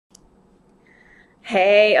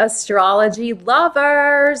Hey, astrology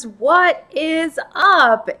lovers, what is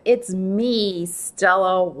up? It's me,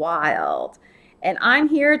 Stella Wild, and I'm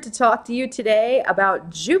here to talk to you today about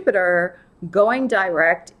Jupiter going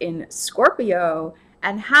direct in Scorpio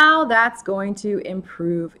and how that's going to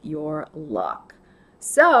improve your luck.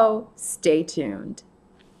 So stay tuned.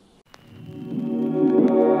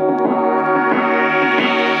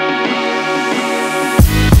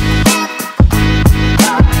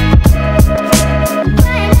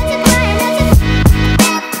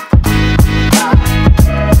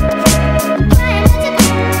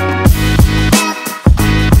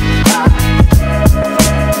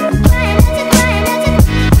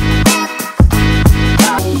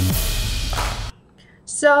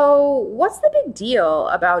 So, what's the big deal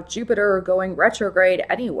about Jupiter going retrograde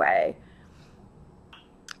anyway?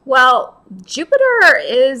 Well, Jupiter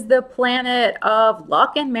is the planet of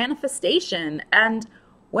luck and manifestation, and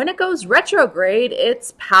when it goes retrograde,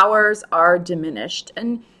 its powers are diminished,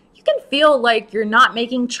 and you can feel like you're not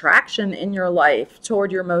making traction in your life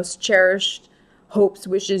toward your most cherished hopes,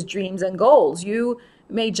 wishes, dreams, and goals. You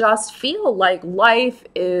may just feel like life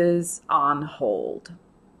is on hold.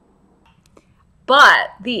 But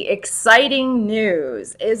the exciting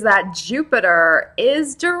news is that Jupiter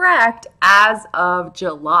is direct as of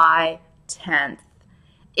July 10th.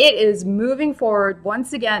 It is moving forward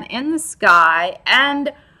once again in the sky,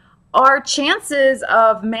 and our chances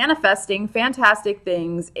of manifesting fantastic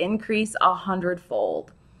things increase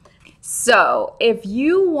 100-fold. So if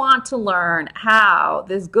you want to learn how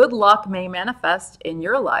this good luck may manifest in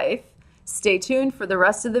your life, stay tuned for the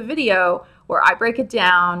rest of the video where I break it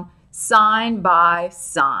down sign by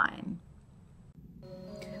sign.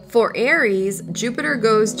 For Aries, Jupiter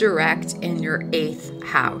goes direct in your 8th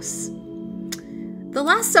house. The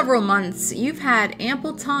last several months, you've had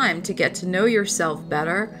ample time to get to know yourself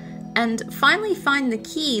better and finally find the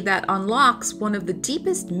key that unlocks one of the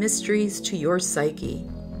deepest mysteries to your psyche.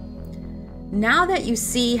 Now that you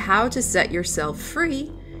see how to set yourself free,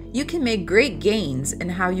 you can make great gains in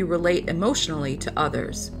how you relate emotionally to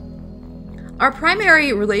others. Our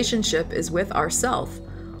primary relationship is with ourselves.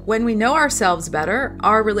 When we know ourselves better,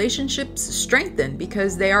 our relationships strengthen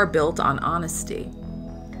because they are built on honesty.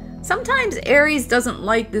 Sometimes Aries doesn't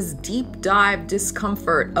like this deep dive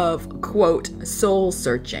discomfort of, quote, soul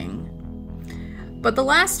searching. But the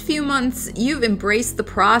last few months, you've embraced the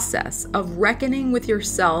process of reckoning with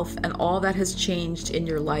yourself and all that has changed in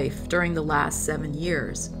your life during the last 7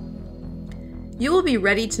 years. You will be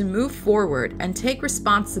ready to move forward and take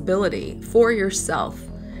responsibility for yourself,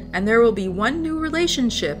 and there will be one new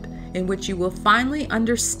relationship in which you will finally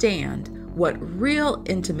understand what real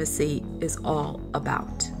intimacy is all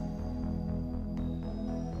about.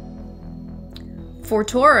 For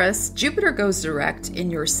Taurus, Jupiter goes direct in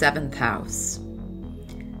your 7th house.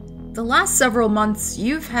 The last several months,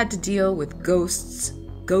 you've had to deal with ghosts,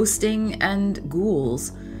 ghosting, and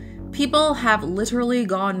ghouls. People have literally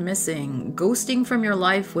gone missing, ghosting from your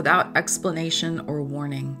life without explanation or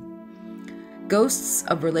warning. Ghosts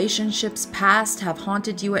of relationships past have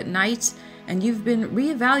haunted you at night, and you've been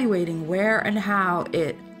reevaluating where and how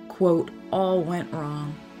it, quote, all went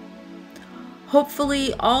wrong.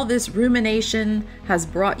 Hopefully, all this rumination has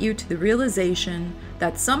brought you to the realization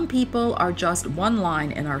that some people are just one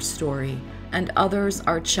line in our story, and others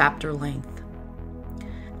are chapter length.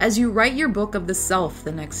 As you write your book of the self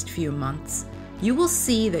the next few months, you will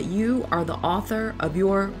see that you are the author of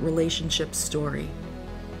your relationship story.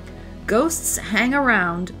 Ghosts hang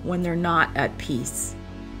around when they're not at peace.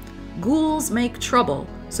 Ghouls make trouble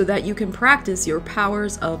so that you can practice your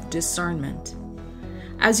powers of discernment.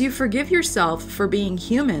 As you forgive yourself for being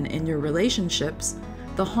human in your relationships,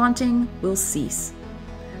 the haunting will cease.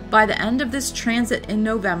 By the end of this transit in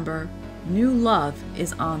November, new love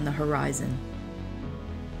is on the horizon.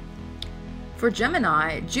 For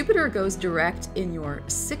Gemini, Jupiter goes direct in your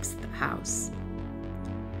 6th house.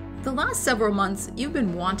 The last several months, you've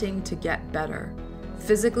been wanting to get better,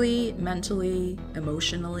 physically, mentally,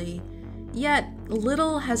 emotionally, yet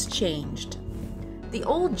little has changed. The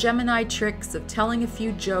old Gemini tricks of telling a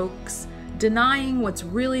few jokes, denying what's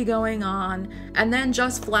really going on, and then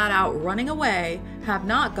just flat out running away have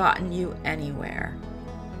not gotten you anywhere.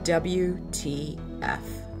 WTF.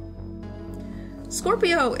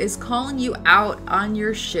 Scorpio is calling you out on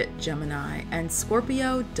your shit, Gemini, and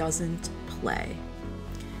Scorpio doesn't play.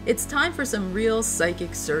 It's time for some real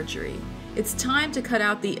psychic surgery. It's time to cut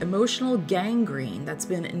out the emotional gangrene that's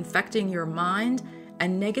been infecting your mind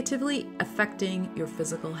and negatively affecting your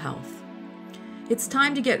physical health. It's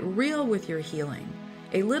time to get real with your healing.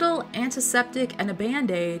 A little antiseptic and a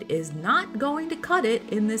Band-Aid is not going to cut it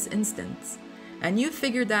in this instance. and you've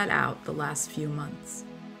figured that out the last few months.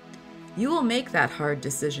 You will make that hard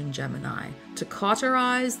decision, Gemini, to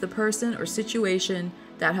cauterize the person or situation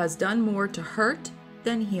that has done more to hurt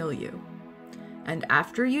than heal you. And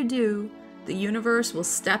after you do, the universe will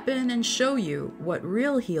step in and show you what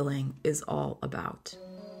real healing is all about.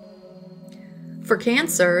 For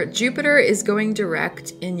Cancer, Jupiter is going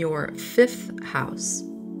direct in your 5th house.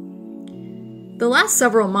 The last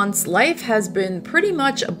several months, life has been pretty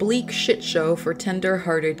much a bleak shit show for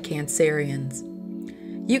tender-hearted Cancerians.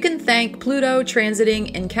 You can thank Pluto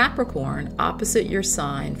transiting in Capricorn opposite your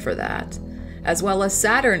sign for that, as well as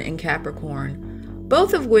Saturn in Capricorn,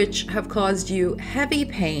 both of which have caused you heavy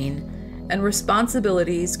pain and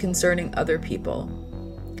responsibilities concerning other people.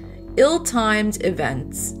 Ill-timed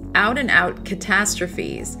events, out-and-out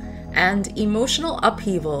catastrophes, and emotional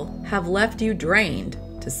upheaval have left you drained,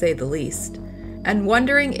 to say the least, and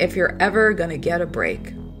wondering if you're ever going to get a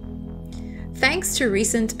break. Thanks to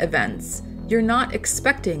recent events, you're not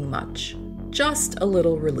expecting much, just a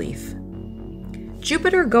little relief.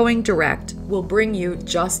 Jupiter going direct will bring you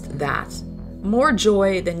just that, more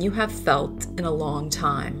joy than you have felt in a long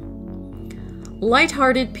time.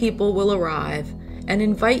 Light-hearted people will arrive and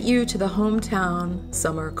invite you to the hometown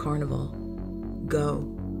summer carnival. Go.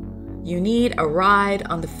 You need a ride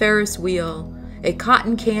on the Ferris wheel, a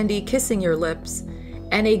cotton candy kissing your lips,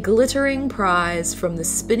 and a glittering prize from the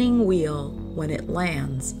spinning wheel when it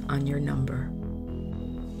lands on your number.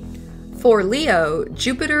 For Leo,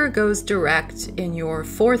 Jupiter goes direct in your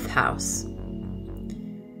 4th house.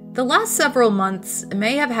 The last several months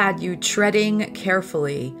may have had you treading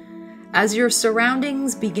carefully as your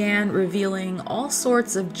surroundings began revealing all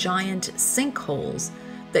sorts of giant sinkholes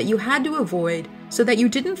that you had to avoid so that you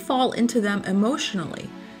didn't fall into them emotionally,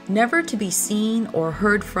 never to be seen or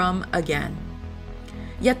heard from again.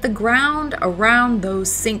 Yet the ground around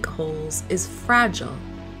those sinkholes is fragile,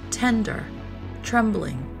 tender,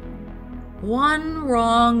 trembling. One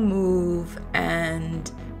wrong move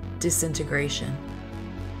and disintegration.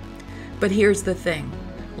 But here's the thing.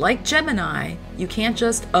 Like Gemini, you can't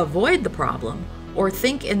just avoid the problem or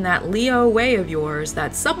think in that Leo way of yours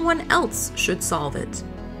that someone else should solve it.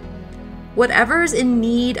 Whatever's in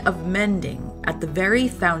need of mending at the very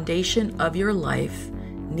foundation of your life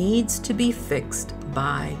needs to be fixed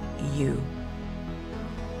by you.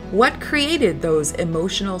 What created those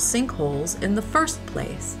emotional sinkholes in the first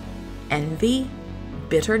place? Envy,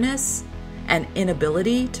 bitterness, and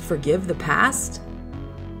inability to forgive the past?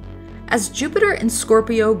 As Jupiter in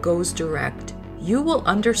Scorpio goes direct, you will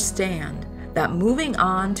understand that moving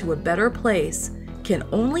on to a better place can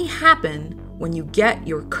only happen when you get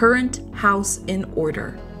your current house in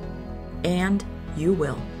order. And you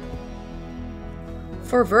will.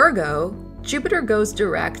 For Virgo, Jupiter goes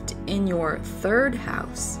direct in your 3rd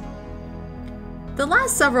house. The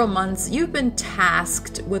last several months, you've been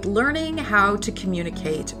tasked with learning how to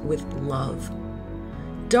communicate with love.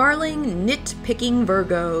 Darling, nitpicking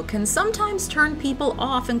Virgo can sometimes turn people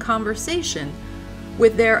off in conversation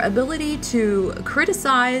with their ability to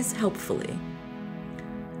criticize helpfully.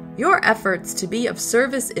 Your efforts to be of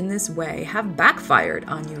service in this way have backfired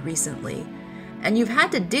on you recently, and you've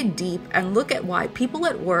had to dig deep and look at why people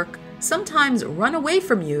at work sometimes run away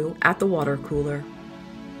from you at the water cooler.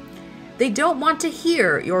 They don't want to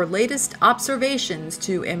hear your latest observations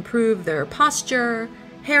to improve their posture,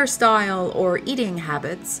 hairstyle, or eating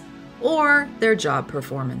habits, or their job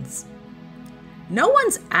performance. No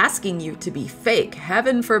one's asking you to be fake,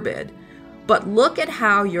 heaven forbid, but look at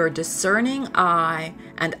how your discerning eye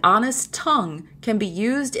and honest tongue can be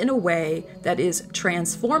used in a way that is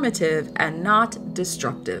transformative and not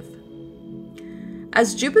destructive.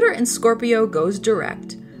 As Jupiter in Scorpio goes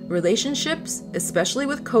direct, relationships, especially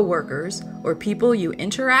with coworkers or people you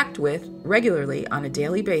interact with regularly on a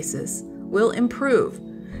daily basis, will improve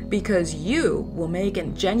because you will make a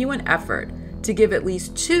genuine effort to give at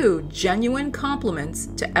least 2 genuine compliments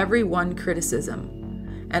to every one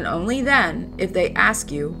criticism, and only then if they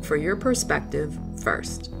ask you for your perspective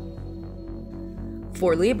first.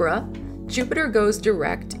 For Libra, Jupiter goes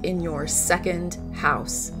direct in your 2nd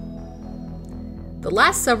house. The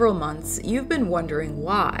last several months, you've been wondering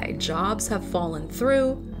why jobs have fallen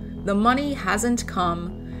through, the money hasn't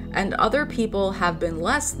come, and other people have been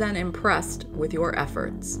less than impressed with your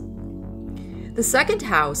efforts. The 2nd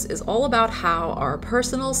house is all about how our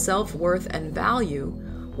personal self-worth and value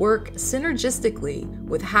work synergistically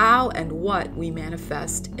with how and what we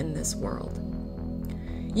manifest in this world.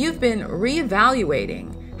 You've been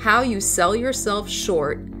reevaluating how you sell yourself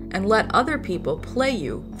short and let other people play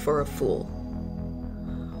you for a fool.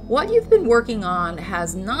 What you've been working on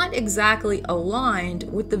has not exactly aligned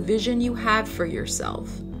with the vision you have for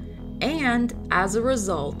yourself. And as a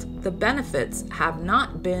result, the benefits have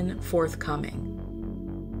not been forthcoming.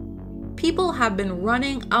 People have been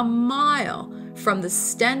running a mile from the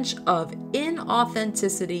stench of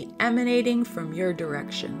inauthenticity emanating from your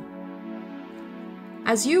direction.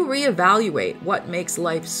 As you reevaluate what makes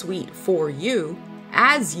life sweet for you,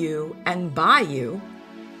 as you, and by you,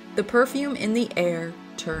 the perfume in the air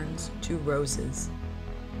turns to roses.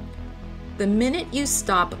 The minute you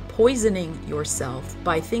stop poisoning yourself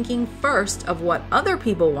by thinking first of what other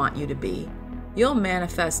people want you to be, you'll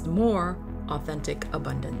manifest more authentic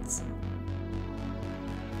abundance.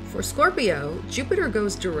 For Scorpio, Jupiter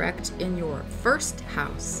goes direct in your first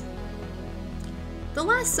house. The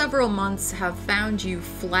last several months have found you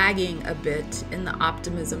flagging a bit in the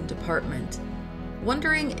optimism department,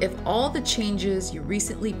 wondering if all the changes you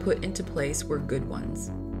recently put into place were good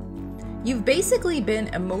ones. You've basically been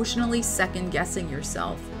emotionally second-guessing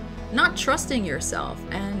yourself, not trusting yourself,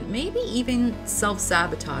 and maybe even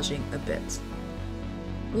self-sabotaging a bit.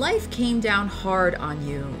 Life came down hard on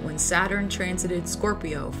you when Saturn transited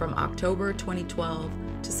Scorpio from October 2012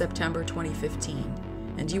 to September 2015,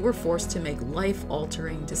 and you were forced to make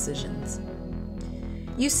life-altering decisions.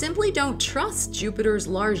 You simply don't trust Jupiter's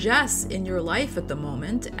largesse in your life at the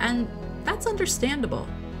moment, and that's understandable.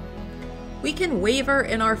 We can waver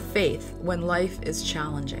in our faith when life is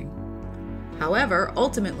challenging. However,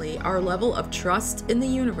 ultimately, our level of trust in the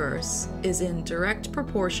universe is in direct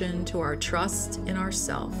proportion to our trust in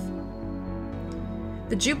ourselves.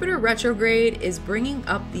 The Jupiter retrograde is bringing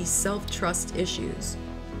up these self-trust issues.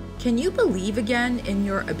 Can you believe again in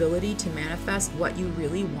your ability to manifest what you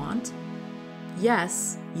really want?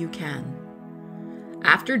 Yes, you can.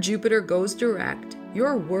 After Jupiter goes direct,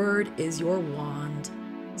 your word is your wand.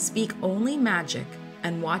 Speak only magic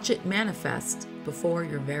and watch it manifest before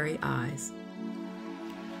your very eyes.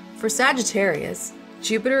 For Sagittarius,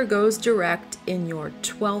 Jupiter goes direct in your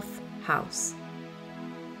 12th house.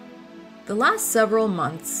 The last several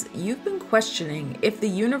months, you've been questioning if the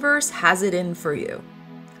universe has it in for you.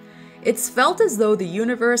 It's felt as though the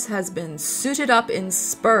universe has been suited up in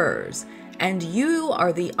spurs, and you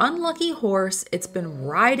are the unlucky horse it's been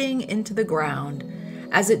riding into the ground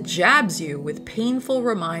as it jabs you with painful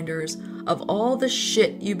reminders of all the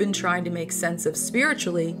shit you've been trying to make sense of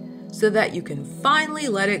spiritually so that you can finally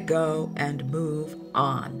let it go and move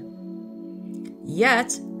on.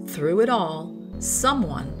 Yet, through it all,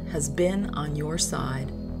 someone has been on your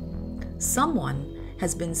side. Someone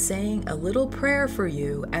has been saying a little prayer for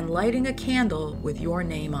you and lighting a candle with your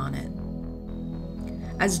name on it.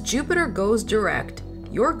 As Jupiter goes direct,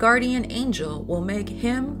 your guardian angel will make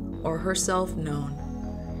him or herself known.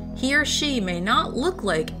 He or she may not look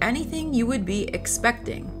like anything you would be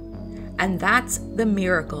expecting, and that's the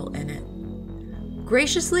miracle in it.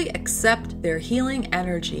 Graciously accept their healing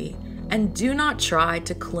energy and do not try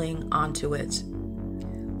to cling onto it.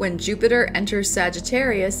 When Jupiter enters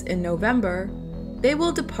Sagittarius in November, they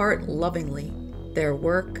will depart lovingly, their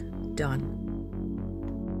work done.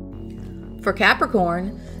 For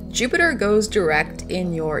Capricorn, Jupiter goes direct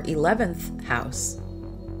in your 11th house.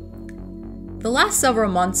 The last several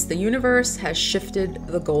months, the universe has shifted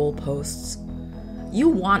the goalposts. You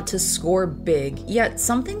want to score big, yet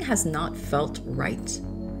something has not felt right.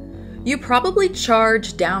 You probably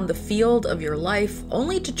charge down the field of your life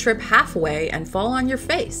only to trip halfway and fall on your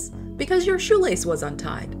face because your shoelace was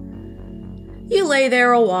untied. You lay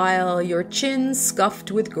there a while, your chin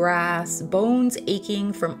scuffed with grass, bones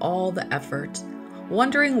aching from all the effort,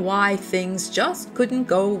 wondering why things just couldn't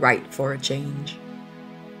go right for a change.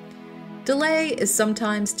 Delay is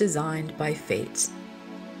sometimes designed by fate.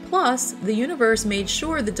 Plus, the universe made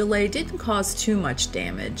sure the delay didn't cause too much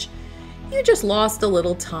damage. You just lost a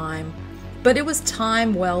little time, but it was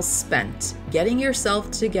time well spent, getting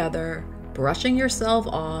yourself together, brushing yourself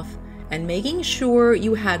off, and making sure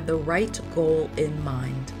you had the right goal in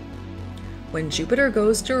mind. When Jupiter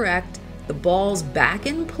goes direct, the ball's back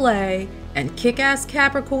in play, and kick-ass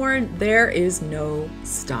Capricorn, there is no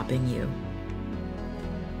stopping you.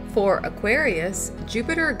 For Aquarius,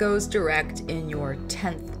 Jupiter goes direct in your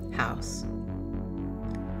 10th house.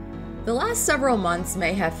 The last several months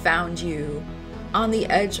may have found you on the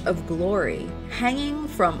edge of glory, hanging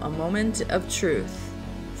from a moment of truth.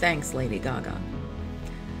 Thanks, Lady Gaga.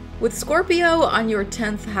 With Scorpio on your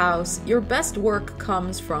 10th house, your best work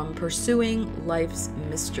comes from pursuing life's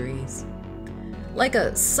mysteries. Like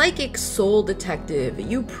a psychic soul detective,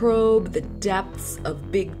 you probe the depths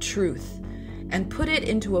of big truth and put it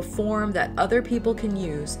into a form that other people can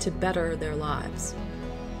use to better their lives.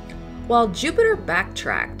 While Jupiter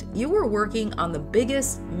backtracked, you were working on the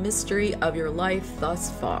biggest mystery of your life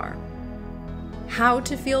thus far: how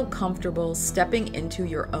to feel comfortable stepping into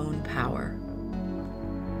your own power.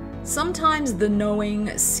 Sometimes the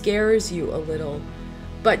knowing scares you a little,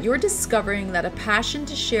 but you're discovering that a passion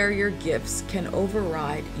to share your gifts can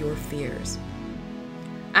override your fears.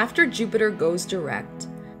 After Jupiter goes direct,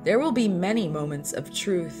 there will be many moments of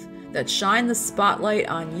truth that shine the spotlight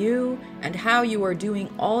on you and how you are doing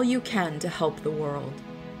all you can to help the world.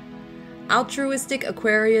 Altruistic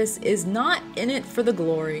Aquarius is not in it for the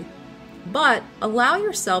glory, but allow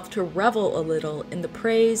yourself to revel a little in the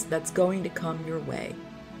praise that's going to come your way.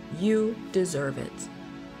 You deserve it.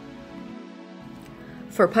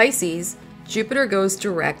 For Pisces, Jupiter goes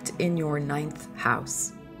direct in your 9th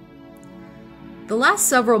house. The last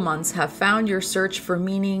several months have found your search for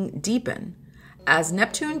meaning deepen, as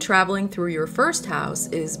Neptune traveling through your 1st house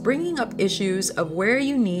is bringing up issues of where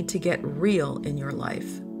you need to get real in your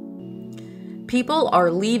life. People are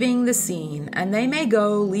leaving the scene, and they may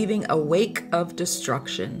go leaving a wake of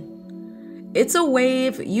destruction. It's a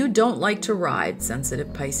wave you don't like to ride,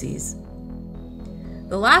 sensitive Pisces.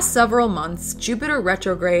 The last several months, Jupiter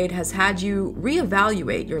retrograde has had you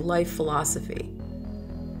reevaluate your life philosophy.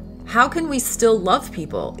 How can we still love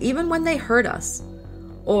people even when they hurt us?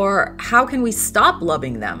 Or how can we stop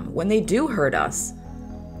loving them when they do hurt us?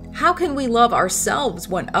 How can we love ourselves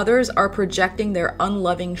when others are projecting their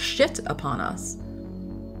unloving shit upon us?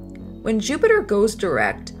 When Jupiter goes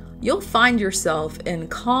direct, you'll find yourself in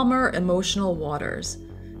calmer emotional waters,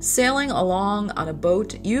 sailing along on a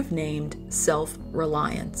boat you've named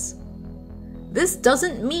self-reliance. This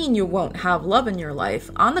doesn't mean you won't have love in your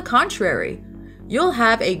life. On the contrary, you'll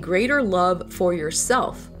have a greater love for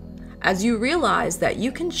yourself as you realize that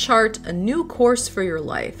you can chart a new course for your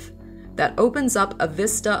life that opens up a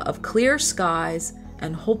vista of clear skies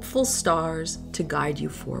and hopeful stars to guide you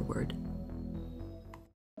forward.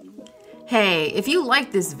 Hey, if you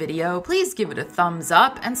liked this video, please give it a thumbs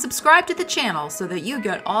up and subscribe to the channel so that you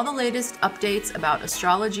get all the latest updates about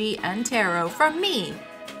astrology and tarot from me,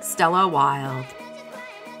 Stella Wild.